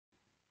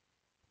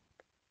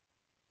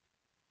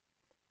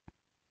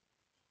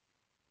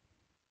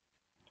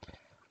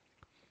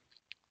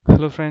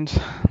Hello friends,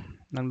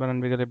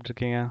 நண்பர்கள் எப்படி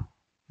இருக்கீங்க?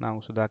 நான்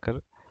உங்கள் Sudhakar.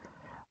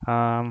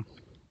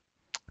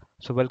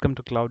 So welcome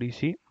to cloud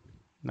easy.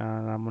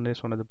 நான் முன்னே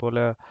சொன்னது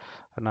போல்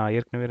நான்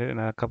ஏற்கனவே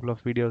கப்புள்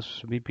ஆஃப் வீடியோஸ்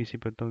விபிசி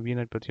பற்றியும்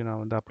விநெட் பற்றியும்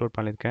நான் வந்து அப்லோட்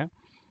பண்ணியிருக்கேன்.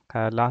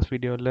 லாஸ்ட்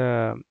வீடியோவில்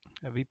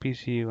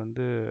விபிசி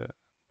வந்து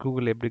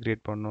கூகுள் எப்படி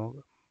க்ரியேட் பண்ணணும்,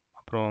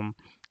 அப்புறம்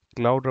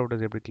க்ளவுட்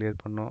ரவுட்டர்ஸ் எப்படி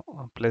க்ரியேட் பண்ணணும்,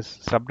 ப்ளஸ்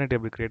சப்நெட்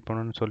எப்படி க்ரியேட்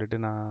பண்ணணும்னு சொல்லிட்டு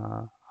நான்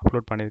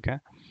அப்லோட்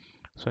பண்ணியிருக்கேன்.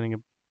 ஸோ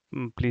நீங்கள்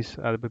ப்ளீஸ்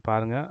அதை போய்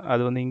பாருங்கள்.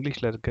 அது வந்து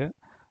இங்கிலீஷில் இருக்குது.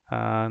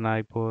 நான்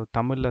இப்போது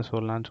தமிழில்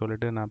சொல்லலான்னு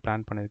சொல்லிட்டு நான்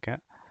பிளான்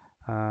பண்ணியிருக்கேன்.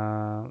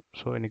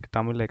 ஸோ இன்றைக்கி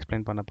தமிழில்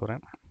எக்ஸ்பிளைன் பண்ண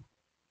போகிறேன்.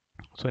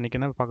 ஸோ இன்றைக்கி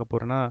என்ன பார்க்க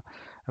போகிறேன்னா,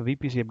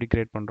 விபிசி எப்படி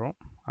க்ரியேட் பண்ணுறோம்,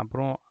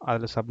 அப்புறம்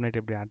அதில் சப்நெட்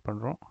எப்படி ஆட்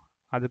பண்ணுறோம்,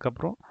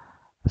 அதுக்கப்புறம்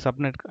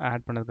சப்நெட்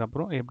ஆட்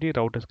பண்ணதுக்கப்புறம் எப்படி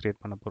ரவுட்டர்ஸ்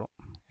க்ரியேட் பண்ண போகிறோம்.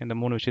 இந்த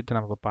 3 விஷயத்தை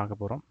நம்ம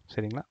பார்க்க போகிறோம்.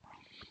 சரிங்களா?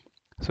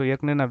 ஸோ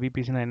ஏற்கனவே நான்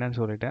விபிசினா என்னன்னு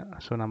சொல்லிட்டேன்.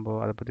 ஸோ நம்ம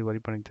அதை பற்றி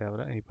வரி பண்ணிக்க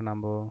தேவை. இப்போ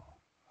நம்ம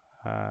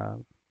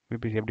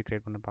விபிசி எப்படி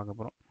க்ரியேட் பண்ண பார்க்க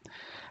போகிறோம்.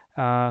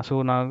 ஸோ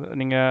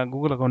நீங்கள்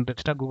கூகுள் அக்கௌண்ட்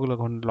வச்சுட்டா கூகுள்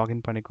அக்கௌண்ட்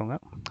லாகின் பண்ணிக்கோங்க.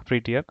 ஃப்ரீ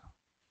டியர்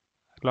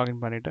லாகின்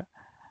பண்ணிவிட்டு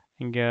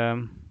இங்கே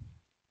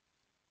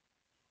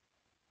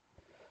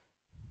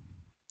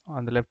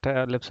அந்த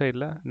லெஃப்ட்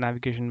சைடில்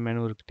நேவிகேஷன்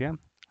மெனு இருக்குட்டியா,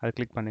 அதை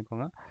கிளிக்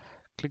பண்ணிக்கோங்க.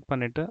 கிளிக்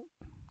பண்ணிவிட்டு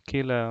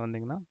கீழே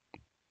வந்தீங்கன்னா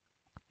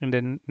இந்த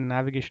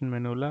நேவிகேஷன்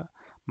மெனுவில்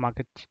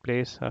market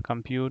place,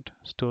 compute,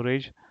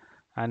 storage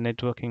and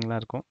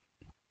நெட்வொர்க்கிங்லாம் இருக்கும்.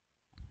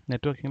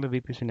 நெட்வொர்க்கிங்கில்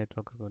விபிசி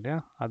நெட்வொர்க் இருக்கும் இல்லையா,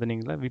 அதை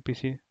நீங்கள்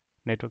விபிசி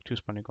நெட்வொர்க்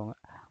சூஸ் பண்ணிக்கோங்க.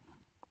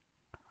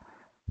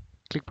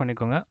 கிளிக்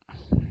பண்ணிக்கோங்க.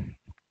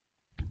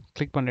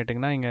 கிளிக்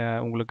பண்ணிட்டிங்கன்னா இங்கே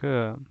உங்களுக்கு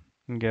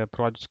இங்கே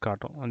ப்ராஜெக்ட்ஸ்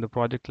காட்டும். அந்த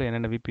ப்ராஜெக்டில்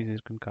என்னென்ன விபிசி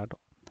இருக்குன்னு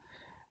காட்டும்.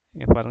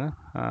 இங்கே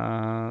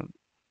பாருங்கள்,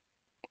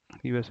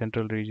 யூஎஸ்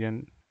சென்ட்ரல் ரீஜன்,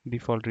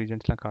 டிஃபால்ட்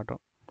ரீஜன்ஸ்லாம்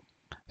காட்டும்.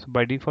 ஸோ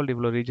பை டிஃபால்ட்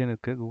இவ்வளோ ரீஜன்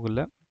இருக்குது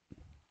கூகுளில்.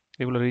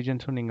 இவ்வளோ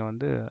ரீஜன்ஸும் நீங்கள்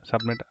வந்து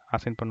சப்நெட்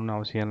அசைன் பண்ணணும்னு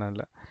அவசியம்லாம்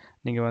இல்லை.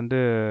 நீங்கள் வந்து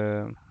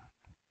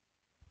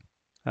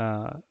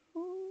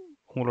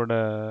உங்களோட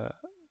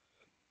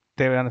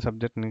தேவையான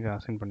சப்ஜெக்ட் நீங்கள்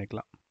அசைன்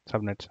பண்ணிக்கலாம்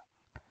சப்நெட்ஸ்.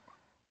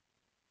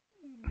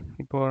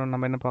 இப்போது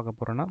நம்ம என்ன பார்க்க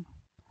போகிறோன்னா,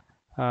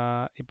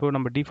 இப்போது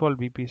நம்ம டிஃபால்ட்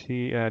விபிசி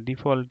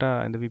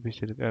டிஃபால்ட்டாக இந்த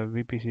விபிசி இருக்குது.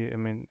 விபிசி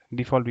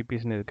டிஃபால்ட்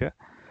விபிசின்னு இருக்குது.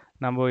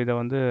 நம்ம இதை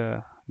வந்து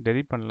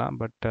டெலிட் பண்ணலாம்,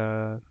 பட்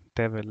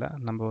தேவையில்லை.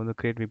 நம்ம வந்து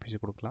கிரியேட் விபிசி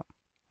கொடுக்கலாம்.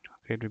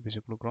 கிரியேட்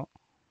விபிசி கொடுக்குறோம்.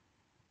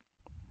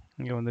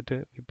 இங்கே வந்துட்டு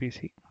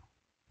விபிசி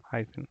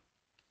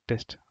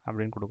 -டெஸ்ட்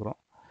அப்படின்னு கொடுக்குறோம்.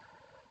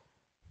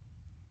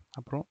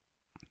 அப்புறம்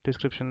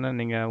டிஸ்கிரிப்ஷனில்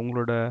நீங்கள்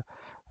உங்களோட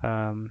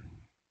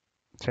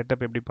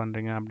செட்டப் எப்படி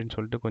பண்ணுறீங்க அப்படின்னு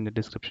சொல்லிட்டு கொஞ்சம்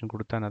டிஸ்கிரிப்ஷன்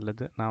கொடுத்தா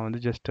நல்லது. நான் வந்து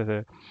ஜஸ்ட்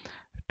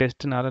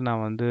டெஸ்ட்னால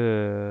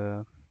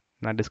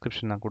நான்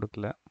டிஸ்கிரிப்ஷன் நான்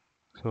கொடுக்கல.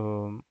 ஸோ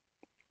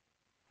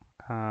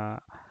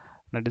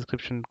நான்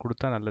டிஸ்கிரிப்ஷன்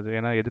கொடுத்தா நல்லது.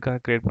 ஏன்னா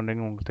எதுக்காக க்ரியேட்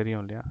பண்ணுறீங்கன்னு உங்களுக்கு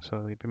தெரியும் இல்லையா. ஸோ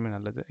எப்பயுமே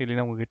நல்லது.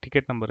 இல்லைன்னா உங்களுக்கு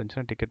டிக்கெட் நம்பர்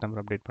இருந்துச்சுன்னா டிக்கெட்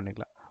நம்பர் அப்டேட்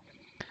பண்ணிக்கலாம்.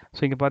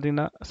 ஸோ இங்கே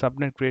பார்த்தீங்கன்னா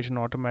சப்நெட்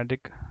க்ரியேஷன்,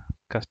 ஆட்டோமேட்டிக்,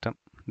 கஸ்டம்,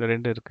 இந்த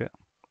 2 இருக்குது.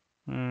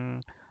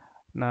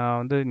 நான்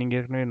வந்து நீங்கள்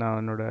ஏற்கனவே நான்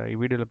என்னோட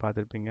வீடியோவில்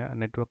பார்த்துருப்பீங்க,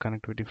 network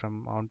connectivity from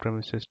on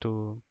premises to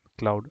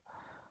cloud.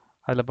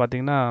 அதில்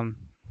பார்த்தீங்கன்னா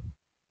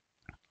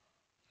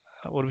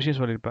ஒரு விஷயம்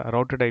சொல்லியிருப்பேன்,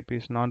 ரவுட்டட்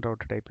ஐபிஸ், நான்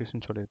ரவுட்டட்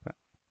ஐபிஸ்ன்னு சொல்லியிருப்பேன்.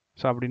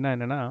 ஸோ அப்படின்னா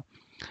என்னென்னா,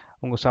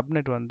 உங்கள்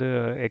சப்நெட் வந்து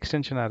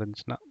எக்ஸ்டென்ஷனாக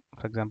இருந்துச்சுன்னா,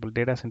 ஃபார் எக்ஸாம்பிள்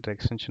டேட்டா சென்டர்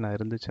எக்ஸ்டென்ஷனாக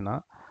இருந்துச்சுன்னா,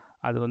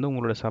 அது வந்து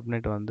உங்களோட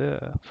சப்நெட் வந்து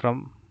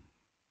ஃப்ரம்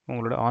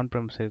உங்களோட ஆன்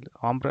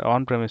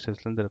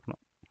ப்ரெமிசஸ்லேருந்து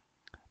இருக்கணும்.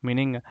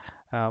 மீனிங்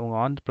உங்கள்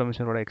ஆன்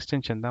ப்ரெமிசரோட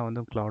எக்ஸ்டென்ஷன் தான்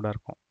வந்து க்ளவுடாக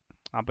இருக்கும்.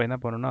 அப்போ என்ன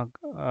பண்ணணும்னா,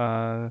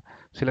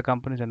 சில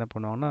கம்பெனிஸ் என்ன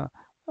பண்ணுவாங்கன்னா,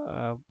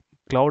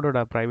 க்ளவுடோட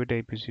ப்ரைவேட்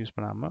ஐபிஸ் யூஸ்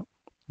பண்ணாமல்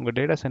உங்கள்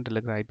டேட்டா சென்டரில்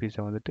இருக்கிற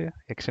ஐபிஸை வந்துட்டு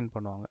எக்ஸ்டெண்ட்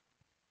பண்ணுவாங்க.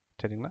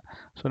 சரிங்களா?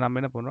 ஸோ நம்ம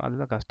என்ன பண்ணுறோம்,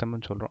 அதுதான்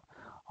கஸ்டம்னு சொல்கிறோம்.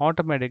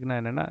 ஆட்டோமேட்டிக்னா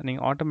என்னென்னா,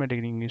 நீங்கள்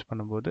ஆட்டோமேட்டிக் நீங்கள் யூஸ்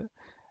பண்ணும்போது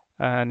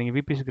நீங்கள்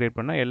விபிசி க்ரியேட்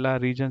பண்ணால் எல்லா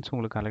ரீஜன்ஸும்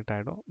உங்களுக்கு கலெக்ட்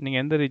ஆகிடும்.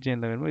 நீங்கள் எந்த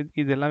ரீஜனில் வேணுமோ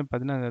இது எல்லாமே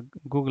பார்த்தீங்கன்னா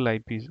Google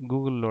ஐபிஸ்,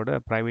 கூகுளோட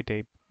private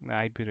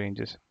IP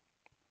ranges,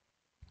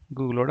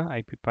 கூகுளோட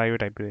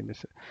private IP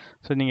ranges.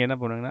 So நீங்கள் என்ன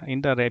பண்ணுவீங்கன்னா,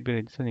 இந்த ஐபி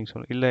ரேஞ்சஸை நீங்கள்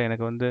சொல்லணும். இல்லை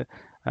எனக்கு வந்து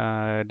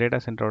டேட்டா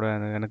சென்டரோட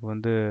எனக்கு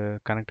வந்து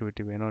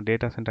கனெக்டிவிட்டி வேணும்,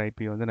 டேட்டா சென்டர்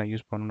ஐபி வந்து நான்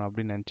யூஸ் பண்ணணும்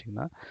அப்படின்னு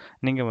நினச்சிங்கன்னா,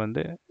 நீங்கள்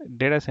வந்து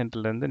டேட்டா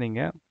சென்டர்லேருந்து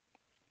நீங்கள்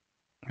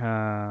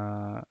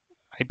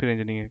ஐபி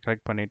ரேஞ்சை நீங்கள்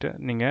கலெக்ட் பண்ணிவிட்டு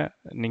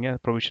நீங்கள்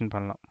ப்ரொவிஷன்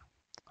பண்ணலாம்.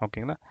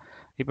 ஓகேங்களா?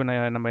 இப்போ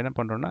நம்ம என்ன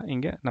பண்ணுறோன்னா,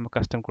 இங்கே நம்ம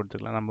கஸ்டம்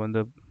கொடுத்துக்கலாம். நம்ம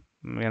வந்து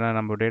ஏன்னா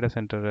நம்ம டேட்டா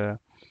சென்டர்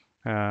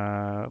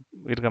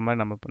இருக்கிற மாதிரி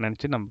நம்ம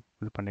நினச்சி நம்ம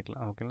இது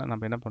பண்ணிக்கலாம். ஓகேங்களா?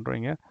 நம்ம என்ன பண்ணுறோம்,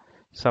 இங்கே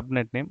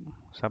சப்நெட் நேம்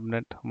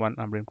சப்நெட் 1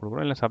 அப்படின்னு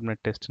கொடுக்குறோம், இல்லை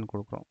சப்நெட் டெஸ்ட்னு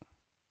கொடுக்குறோம்.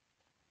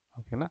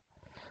 ஓகேங்களா?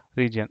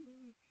 ரீஜன்,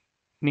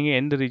 நீங்கள்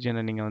எந்த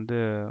ரீஜனை நீங்கள் வந்து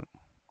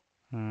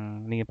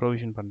நீங்கள்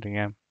ப்ரொவிஷன்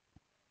பண்ணுறீங்க,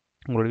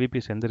 உங்களோட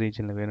விபிஎஸ் எந்த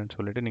ரீஜனில் வேணும்னு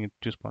சொல்லிட்டு நீங்கள்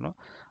சூஸ் பண்ணோம்.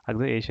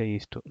 அதுதான் ஏஷியா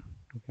ஈஸ்ட்.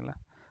 ஓகேங்களா?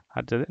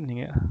 அடுத்தது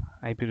நீங்கள்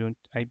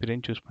ஐபி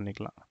ரேஞ்ச் சூஸ்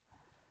பண்ணிக்கலாம்.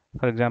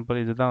 ஃபார் எக்ஸாம்பிள்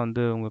இதுதான்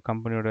வந்து உங்கள்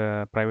கம்பெனியோட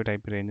ப்ரைவேட்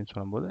ஐபி ரேஞ்சுன்னு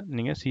சொல்லும்போது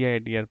நீங்கள்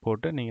சிஐடிஆர்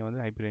போட்டு நீங்கள் வந்து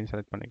ஐபி ரேஞ்ச்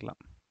செலக்ட் பண்ணிக்கலாம்.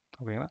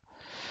 ஓகேங்களா?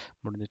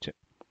 முடிஞ்சிச்சு.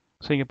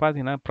 ஸோ இங்கே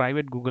பார்த்தீங்கன்னா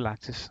private Google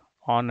access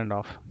on and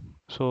half.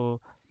 So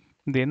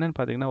இது என்னென்னு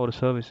பார்த்தீங்கன்னா ஒரு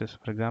சர்வீசஸ்.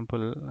 ஃபார்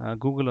எக்ஸாம்பிள்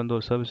கூகுள் வந்து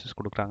ஒரு சர்வீசஸ்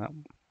கொடுக்குறாங்க.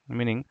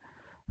 மீனிங்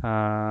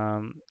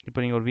இப்போ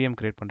நீங்கள் ஒரு விஎம்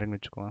க்ரியேட் பண்ணுறீங்கன்னு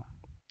வச்சுக்கோங்க.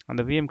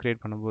 அந்த விஎம்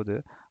கிரியேட் பண்ணும்போது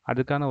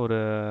அதுக்கான ஒரு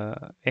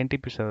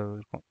என்டிபி சர்வர்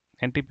இருக்கும்.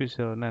 என்டிபி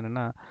சர்வர்னா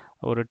என்னென்னா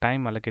ஒரு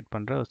டைம் அலோகேட்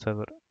பண்ணுற ஒரு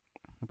சர்வர்.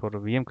 இப்போ ஒரு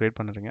விஎம் கிரியேட்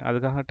பண்ணுறீங்க,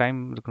 அதுக்காக டைம்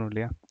இருக்கணும்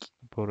இல்லையா?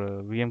 இப்போ ஒரு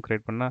விஎம்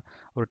கிரியேட் பண்ணால்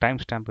ஒரு டைம்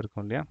ஸ்டாம்ப்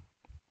இருக்கும் இல்லையா?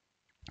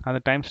 அந்த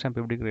டைம் ஸ்டாம்ப்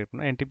எப்படி கிரியேட்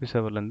பண்ணால் என்டிபி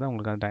சர்வர்லேருந்து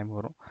உங்களுக்கு அந்த டைம்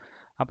வரும்.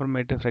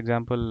 அப்புறமேட்டு ஃபார்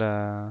எக்ஸாம்பிள்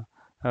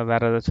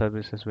வேறு ஏதாவது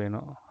சர்வீசஸ்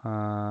வேணும்,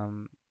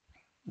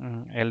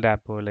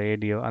 எல்டாப்போ இல்லை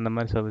ஏடியோ அந்த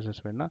மாதிரி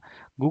சர்வீசஸ் வேணும்னா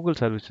கூகுள்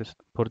சர்வீசஸ்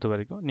பொறுத்த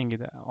வரைக்கும் நீங்கள்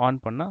இதை ஆன்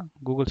பண்ணால்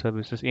கூகுள்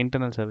சர்வீசஸ்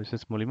இன்டர்னல்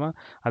சர்வீசஸ் மூலிமா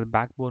அது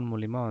பேக் போன்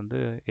மூலிமா வந்து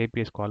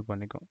ஏபிஎஸ் கால்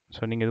பண்ணிக்கும்.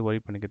 ஸோ நீங்கள் இது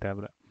ஒரி பண்ணிக்க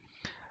தேவை.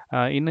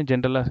 இன்னும்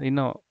ஜென்ரலாக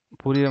இன்னும்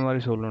புரியுற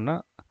மாதிரி சொல்லணுன்னா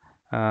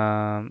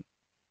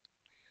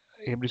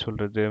எப்படி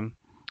சொல்கிறது,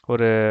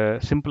 ஒரு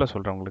சிம்பிளாக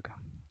சொல்கிறேன் உங்களுக்கு.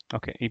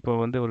 ஓகே, இப்போ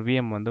வந்து ஒரு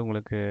விஎம் வந்து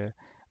உங்களுக்கு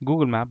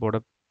கூகுள் மேப்போட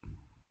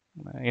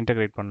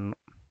இன்டகிரேட் பண்ணணும்.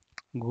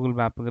 கூகுள்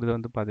மேப்புங்கிறது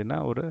வந்து பார்த்திங்கன்னா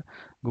ஒரு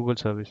கூகுள்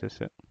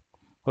சர்வீசஸ்ஸு.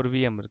 ஒரு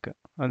விஎம் இருக்குது,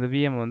 அந்த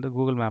விஎம் வந்து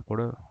கூகுள்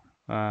மேப்போட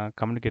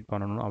கம்யூனிகேட்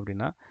பண்ணணும்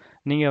அப்படின்னா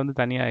நீங்கள் வந்து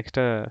தனியாக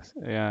எக்ஸ்ட்ரா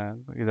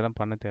இதெல்லாம்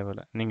பண்ண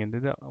தேவையில்லை. நீங்கள்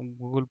இந்த இது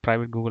கூகுள்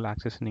ப்ரைவேட் கூகுள்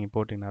ஆக்சஸ் நீங்கள்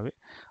போட்டிங்கனாவே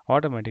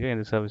ஆட்டோமேட்டிக்காக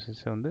இந்த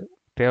சர்வீசஸ் வந்து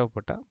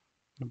தேவைப்பட்டால்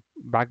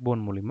பேக்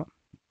போன் மூலிமா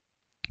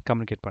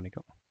கம்யூனிகேட்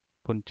பண்ணிக்கும்.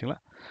 புரிஞ்சுங்களா?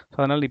 ஸோ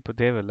அதனால் இப்போ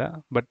தேவையில்லை.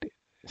 பட்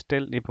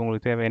ஸ்டில் இப்போ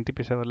உங்களுக்கு தேவை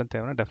என்டிபி சர்வர்லாம்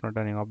தேவைன்னா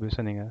டெஃபினட்டாக நீங்கள்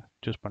ஆப்வியஸாக நீங்கள்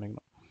சூஸ்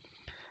பண்ணிக்கணும்.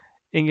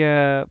 இங்கே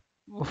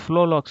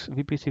ஃப்ளோ லாக்ஸ்,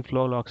 விபிசி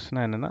ஃப்ளோ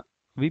லாக்ஸ்னால் என்னென்னா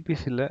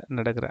விபிசியில்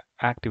நடக்கிற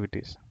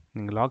ஆக்டிவிட்டீஸ்.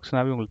 நீங்கள்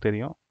லாக்ஸ்னாவே உங்களுக்கு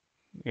தெரியும்,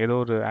 ஏதோ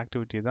ஒரு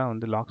ஆக்டிவிட்டி தான்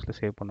வந்து லாக்ஸில்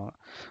சேவ் பண்ணுவாங்க.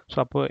 ஸோ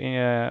அப்போது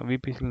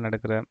விபிசியில்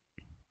நடக்கிற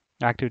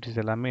ஆக்டிவிட்டீஸ்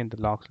எல்லாமே இந்த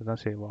லாக்ஸில்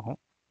தான் சேவ் ஆகும்.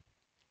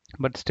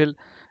 பட் ஸ்டில்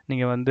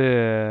நீங்கள்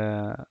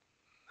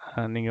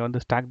வந்து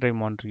ஸ்டாக் ட்ரைவ்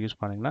மானிட்டர் யூஸ்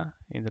பண்ணிங்கன்னா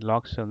இந்த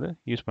லாக்ஸ் வந்து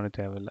யூஸ் பண்ண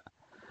தேவையில்லை.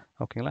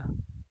 ஓகேங்களா?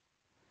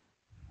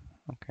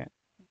 ஓகே,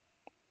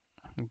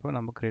 இப்போ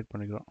நம்ம க்ரியேட்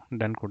பண்ணிக்கிறோம்,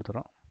 டன்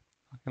கொடுத்துறோம்.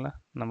 ஓகேங்களா?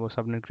 நம்ம ஒரு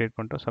சப்நெட் க்ரியேட்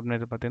பண்ணிட்டோம்.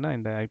 சப்நெட் பார்த்தீங்கன்னா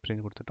இந்த ஐபி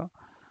ரேஞ்ச் கொடுத்துட்டோம்,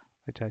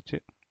 வச்சாச்சு.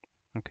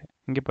 ஓகே,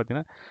 இங்கே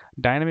பார்த்தீங்கன்னா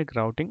dynamic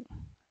routing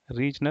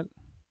regional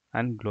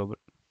and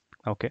global.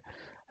 Okay,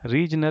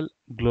 regional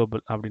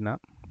global அப்படின்னா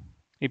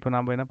இப்போ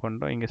நம்ம என்ன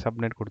பண்ணுறோம், இங்கே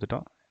சப்நெட்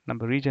கொடுத்துட்டோம்.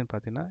 நம்ம ரீஜன்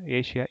பார்த்தீங்கன்னா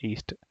ஏஷியா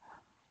ஈஸ்ட்.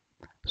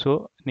 ஸோ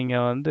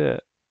நீங்கள் வந்து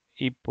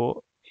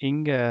இப்போது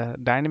இங்கே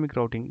டைனமிக்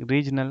ரவுட்டிங்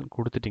ரீஜனல்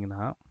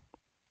கொடுத்துட்டிங்கன்னா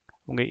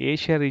உங்கள்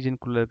ஏஷியா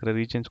ரீஜனுக்குள்ளே இருக்கிற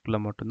ரீஜன்ஸ்குள்ளே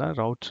மட்டும்தான்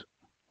ரவுட்ஸ்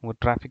உங்கள்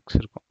டிராஃபிக்ஸ்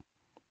இருக்கும்.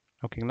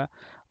 ஓகேங்களா?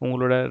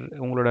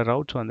 உங்களோட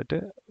ரவுட்ஸ் வந்துட்டு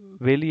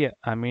வெளியே,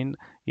 ஐ மீன்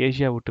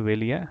ஏஷியா விட்டு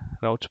வெளியே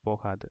ரவுட்ஸ்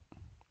போகாது.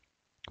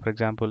 ஃபார்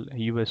எக்ஸாம்பிள்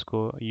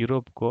யூஎஸ்க்கோ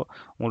யூரோப்புக்கோ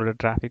உங்களோட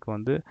டிராஃபிக்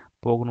வந்து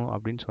போகணும்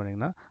அப்படின்னு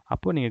சொன்னீங்கன்னா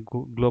அப்போது நீங்கள்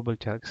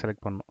குளோபல்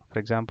செலக்ட் பண்ணணும்.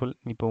 ஃபார் எக்ஸாம்பிள்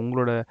இப்போ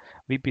உங்களோட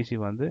விபிசி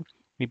வந்து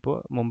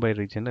இப்போது மும்பை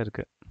ரீஜனில்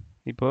இருக்குது.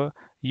 இப்போது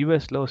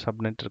யூஎஸில் ஒரு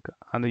சப்நெட் இருக்குது.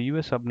 அந்த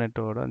யூஎஸ்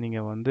சப்நெட்டோட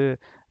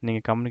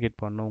நீங்கள்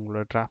கம்யூனிகேட் பண்ணணும்,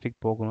 உங்களோட டிராஃபிக்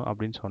போகணும்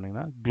அப்படின்னு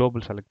சொன்னீங்கன்னா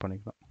குளோபல் செலக்ட்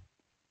பண்ணிக்கலாம்.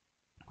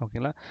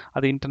 ஓகேங்களா?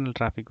 அது இன்டர்னல்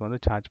டிராஃபிக் வந்து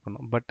சார்ஜ்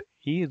பண்ணும். பட்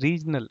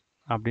ரீஜனல்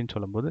அப்படின்னு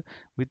சொல்லும்போது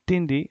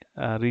வித்தின் தி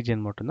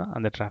ரீஜன் மட்டும்தான்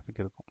அந்த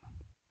டிராஃபிக் இருக்கும்.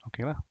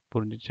 ஓகேங்களா?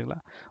 புரிஞ்சிச்சுங்களா?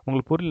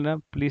 உங்களுக்கு புரியலனா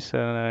ப்ளீஸ்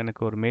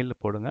எனக்கு ஒரு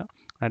மெயிலில் போடுங்க,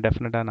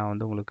 டெஃபினட்டாக நான்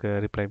வந்து உங்களுக்கு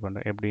ரிப்ளை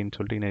பண்ணுறேன். எப்படின்னு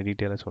சொல்லிட்டு நான்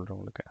டீட்டெயிலாக சொல்கிறேன்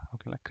உங்களுக்கு.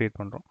 ஓகேங்களா? க்ரியேட்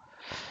பண்ணுறோம்.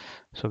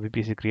 ஸோ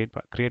விபிசி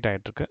க்ரியேட்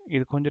ஆகிட்டுருக்கு.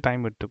 இது கொஞ்சம்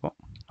டைம் எடுத்துக்கும்.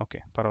 ஓகே,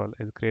 பரவாயில்ல,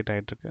 இது க்ரியேட்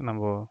ஆகிட்டுருக்கு.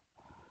 நம்ம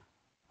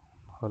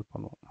ஹோல்ட்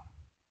பண்ணுவோம்.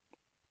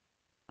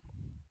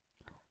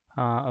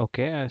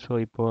 ஓகே, ஸோ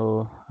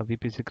இப்போது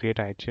விபிசி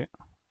க்ரியேட் ஆகிடுச்சு.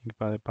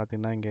 இப்போ அது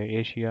பார்த்திங்கன்னா இங்கே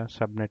ஏஷியா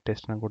சப்நெட்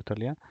டெஸ்ட்னு கொடுத்தோம்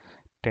இல்லையா,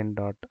 10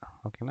 டாட்.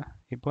 ஓகேங்களா?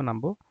 இப்போ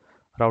நம்ம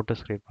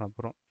ரவுட்டர்ஸ் க்ரியேட் பண்ண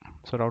போகிறோம்.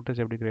 ஸோ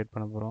ரவுட்டர்ஸ் எப்படி க்ரியேட்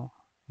பண்ண போகிறோம்,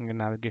 இங்கே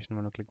நேவிகேஷன்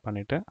மெனு கிளிக்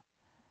பண்ணிவிட்டு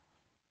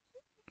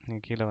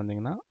நீங்கள் கீழே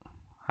வந்தீங்கன்னா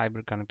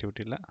ஹைப்ரிட்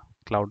கனெக்டிவிட்டியில்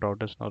க்ளவுட்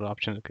ரவுட்டர்ஸ்னு ஒரு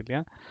ஆப்ஷன் இருக்குது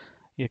இல்லையா,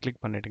 இதை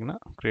கிளிக் பண்ணிட்டீங்கன்னா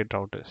க்ரியேட்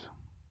ரவுட்டர்ஸ்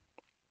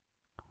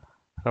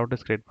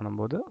க்ரியேட்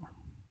பண்ணும்போது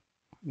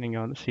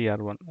நீங்கள் வந்து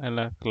CR1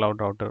 இல்லை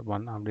க்ளவுட் ரவுட்டர்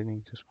 1 அப்படின்னு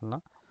நீங்கள் சூஸ்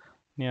பண்ணலாம்.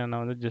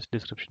 நான் வந்து ஜஸ்ட்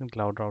டிஸ்கிரிப்ஷன்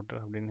க்ளவுட் ரவுட்டர்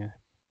அப்படின்னு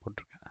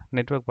போட்டிருக்கேன்.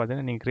 நெட்வொர்க்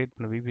பார்த்தீங்கன்னா நீங்கள் க்ரியேட்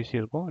பண்ண விபிசி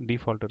இருக்கும்,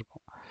 டிஃபால்ட்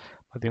இருக்கும்.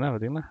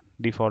 பார்த்தீங்கன்னா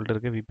டிஃபால்ட்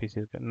இருக்குது, விபிசி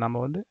இருக்குது. நம்ம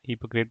வந்து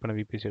இப்போ க்ரியேட் பண்ண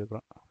விபிசி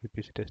எடுக்கிறோம்,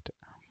 விபிசி டெஸ்ட்டு.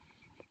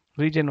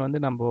 ரீஜன் வந்து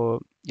நம்ம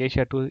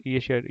ஏஷியா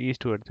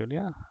ஈஸ்ட் எடுத்தோம்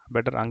இல்லையா,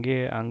 பெட்டர்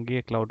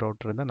அங்கேயே க்ளவுட்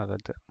ரவுட்டர் இருந்தால்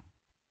நல்லது.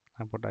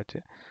 போட்டாச்சு.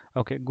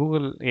 ஓகே,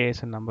 கூகுள்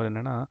ஏஎஸ்என் நம்பர்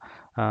என்னென்னா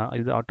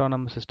இது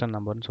ஆட்டோனமஸ் சிஸ்டம்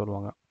நம்பர்னு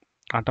சொல்லுவாங்க.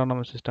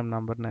 ஆட்டோனமஸ் சிஸ்டம்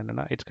நம்பர்னு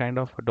என்னென்னா இட்ஸ் கைண்ட்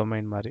ஆஃப்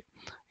டொமைன் மாதிரி.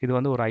 இது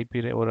வந்து ஒரு ஐபி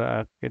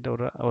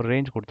ஒரு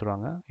ரேஞ்ச்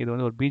கொடுத்துருவாங்க. இது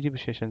வந்து ஒரு பிஜிபி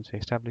ஸ்டேஷன்ஸ்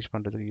எஸ்டாப்ளிஷ்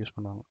பண்ணுறதுக்கு யூஸ்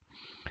பண்ணுவாங்க.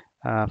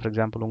 ஃபார்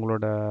எக்ஸாம்பிள்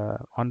உங்களோட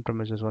ஆன்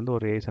ப்ரெமிசஸ் வந்து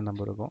ஒரு ஏஎஸ்என்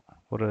நம்பர் இருக்கும்,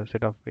 ஒரு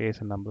செட் ஆஃப்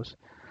ஏஎஸ்என் நம்பர்ஸ்.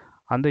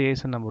 அந்த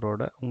ஏஎஸ்என்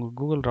நம்பரோட உங்கள்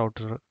கூகுள்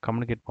ரவுட்டர்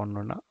கம்யூனிகேட்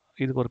பண்ணணுன்னா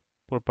இதுக்கு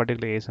ஒரு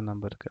பர்டிகுலர் ஏஎஸ்என்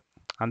நம்பர் இருக்குது.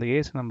 அந்த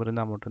ஏஎஸ்என் நம்பர்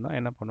இருந்தால் மட்டும்தான்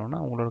என்ன பண்ணோன்னா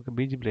உங்களோட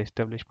பிஜிபியில்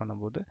எஸ்டாப்ளிஷ்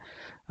பண்ணும்போது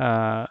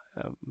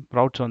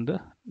ரவுட்ஸ் வந்து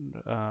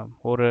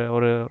ஒரு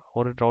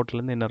ஒரு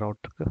ரவுட்லேருந்து இன்னொரு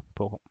ரவுட்டருக்கு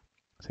போகும்.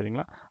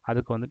 சரிங்களா?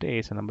 அதுக்கு வந்துட்டு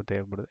ஏஎஸ்என் நம்பர்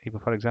தேவைப்படுது.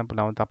 இப்போ ஃபார் எக்ஸாம்பிள்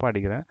நான் வந்து தப்பாக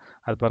அடிக்கிறேன்,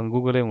 அது பாருங்கள்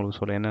கூகுளே உங்களுக்கு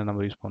சொல்லும் என்ன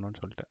நம்பர் யூஸ்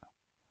பண்ணணும்னு சொல்லிட்டு.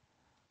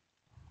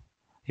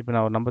 இப்போ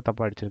நான் ஒரு நம்பர்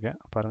தப்பாக அடிச்சிருக்கேன்,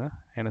 பாருங்கள்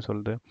என்ன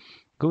சொல்லுது.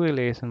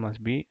 Google ASN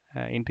must be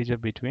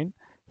integer between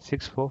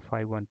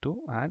 64512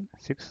 and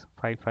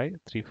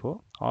 65534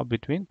 or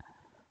between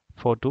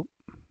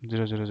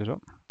 42000.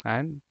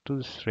 and to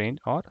this range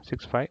or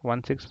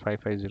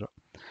 6516550.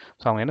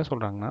 So அவங்க என்ன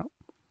சொல்கிறாங்கன்னா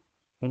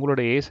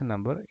உங்களோட ஏசன்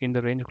நம்பர் இந்த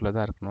ரேஞ்சுக்குள்ளே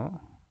தான் இருக்கணும்.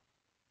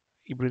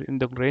 இப்படி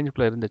இந்த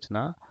ரேஞ்சுக்குள்ளே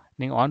இருந்துச்சுன்னா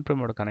நீங்கள்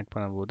ஆன்-ப்ரெமோட கனெக்ட்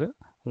பண்ணும்போது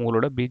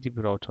உங்களோட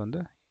பிஜிபி ரவுட்ஸ் வந்து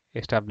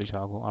எஸ்டாப்ளிஷ்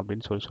ஆகும்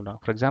அப்படின்னு சொல்கிறாங்க.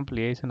 For example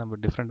ஏசன்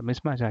number different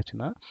mismatch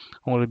ஆச்சுன்னா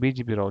உங்களுக்கு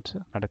பிஜிபி ரவுட்ஸ்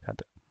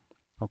நடக்காது.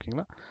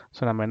 ஓகேங்களா?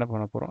 ஸோ நம்ம என்ன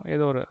பண்ண போகிறோம்,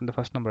 ஏதோ ஒரு இந்த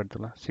ஃபஸ்ட் நம்பர்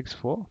எடுத்துக்கலாம்,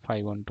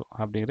 64512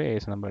 அப்படிங்கிற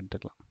ஏசன் நம்பர்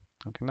எடுத்துக்கலாம்.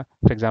 ஓகேங்களா?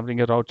 ஃபார் எக்ஸாம்பிள்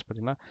இங்கே ரவுட்ஸ்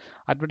பார்த்தீங்கன்னா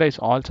advertise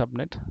all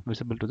subnet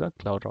visible to the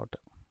cloud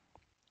router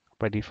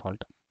by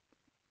default.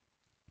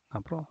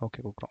 அப்புறம் ஓகே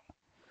கொடுக்குறோம்.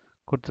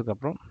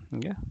 கொடுத்ததுக்கப்புறம்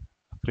இங்கே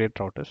கிரியேட்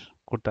ரவுட்டர்ஸ்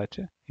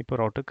கொடுத்தாச்சு. இப்போ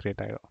ரவுட்டர்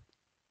கிரியேட்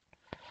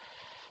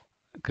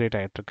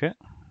ஆகிட்டுருக்கு.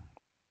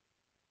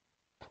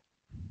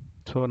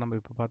 ஸோ நம்ம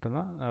இப்போ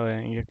பார்த்தோம்னா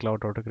இங்கே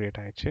கிளவுட் ரவுட்டர் கிரியேட்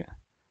ஆகிடுச்சு.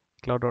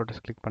 கிளவுட்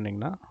ரவுட்டர்ஸ் கிளிக்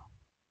பண்ணிங்கன்னா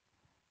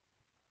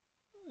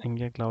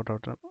இங்கே கிளவுட்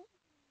ரவுட்டர்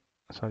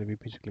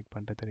VPC கிளிக்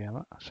பண்ணிட்டு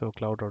தெரியாமல். ஸோ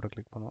கிளவுட் ரவுட்டர்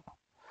கிளிக் பண்ணுவோம்.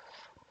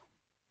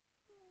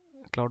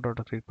 கிளவுட்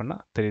ரவுட்டர் கிளிக்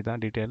பண்ணால் தெரியுதா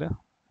டீட்டெயிலு.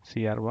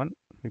 CR1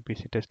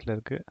 VPC டெஸ்ட்டில்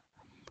இருக்குது,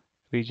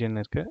 ரீஜன்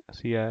இருக்குது,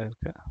 CR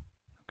இருக்குது.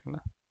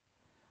 ஓகேங்களா?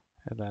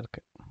 இதெல்லாம்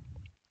இருக்குது.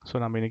 ஸோ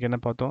நம்ம இன்றைக்கி என்ன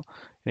பார்த்தோம்,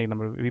 இன்றைக்கி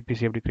நம்ம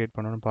VPC எப்படி க்ரியேட்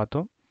பண்ணணும்னு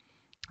பார்த்தோம்.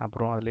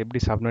 அப்புறம் அதில்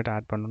எப்படி சப்நெட்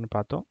ஆட் பண்ணணும்னு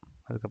பார்த்தோம்.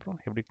 அதுக்கப்புறம்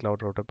எப்படி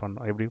கிளவுட் ரவுட்டர்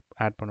பண்ணணும், எப்படி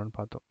ஆட் பண்ணணும்னு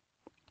பார்த்தோம்.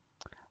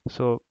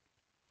 ஸோ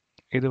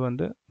இது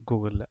வந்து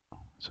கூகுளில்.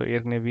 ஸோ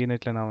ஏற்கனவே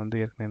VNetல நான்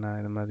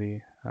இந்த மாதிரி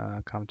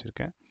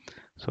காமிச்சிருக்கேன்.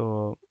 ஸோ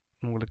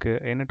உங்களுக்கு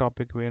என்ன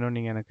டாபிக் வேணும்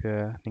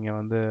நீங்கள்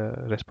வந்து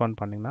ரெஸ்பாண்ட்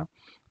பண்ணிங்கன்னா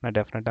நான்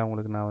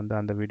டெஃபினட்டாக நான்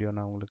அந்த வீடியோ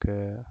நான் உங்களுக்கு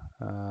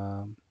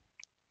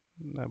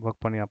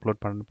ஒர்க் பண்ணி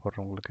அப்லோட் பண்ணி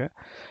போடுறேன் உங்களுக்கு.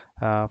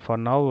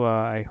 ஃபார் நவ்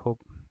ஐ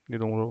ஹோப்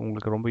இது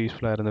உங்களுக்கு ரொம்ப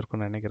யூஸ்ஃபுல்லாக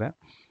இருந்திருக்கும்னு நினைக்கிறேன்.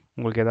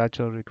 உங்களுக்கு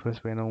ஏதாச்சும் ஒரு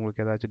ரிக்வெஸ்ட் வேணும்,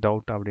 உங்களுக்கு ஏதாச்சும்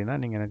டவுட் அப்படின்னா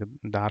நீங்கள் எனக்கு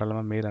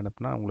தாராளமாக மெயில்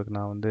அனுப்புனா உங்களுக்கு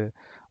நான்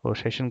ஒரு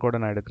செஷன் கூட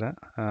நான் எடுக்கிறேன்.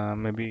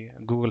 மேபி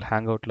கூகுள்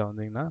ஹேங் அவுட்டில்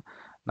வந்தீங்கன்னா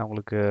நான்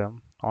உங்களுக்கு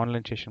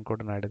ஆன்லைன் செஷன்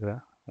கூட நான்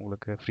எடுக்கிறேன்,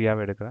 உங்களுக்கு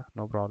ஃப்ரீயாகவே எடுக்கிறேன்,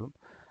 no problem.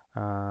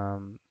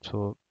 So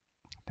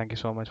thank you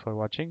so much for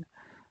வாட்சிங்.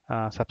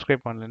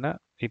 சப்ஸ்கிரைப் பண்ணலைன்னா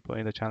இப்போ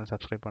இந்த சேனல்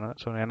சப்ஸ்கிரைப் பண்ணுங்கள்.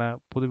 ஸோ ஏன்னா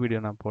புது வீடியோ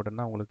நான்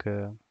போட்டேன்னா உங்களுக்கு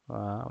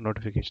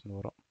நோட்டிஃபிகேஷன்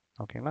வரும்.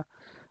 ஓகேங்களா?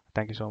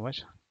 Thank you so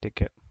much. Take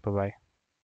care. பாய்.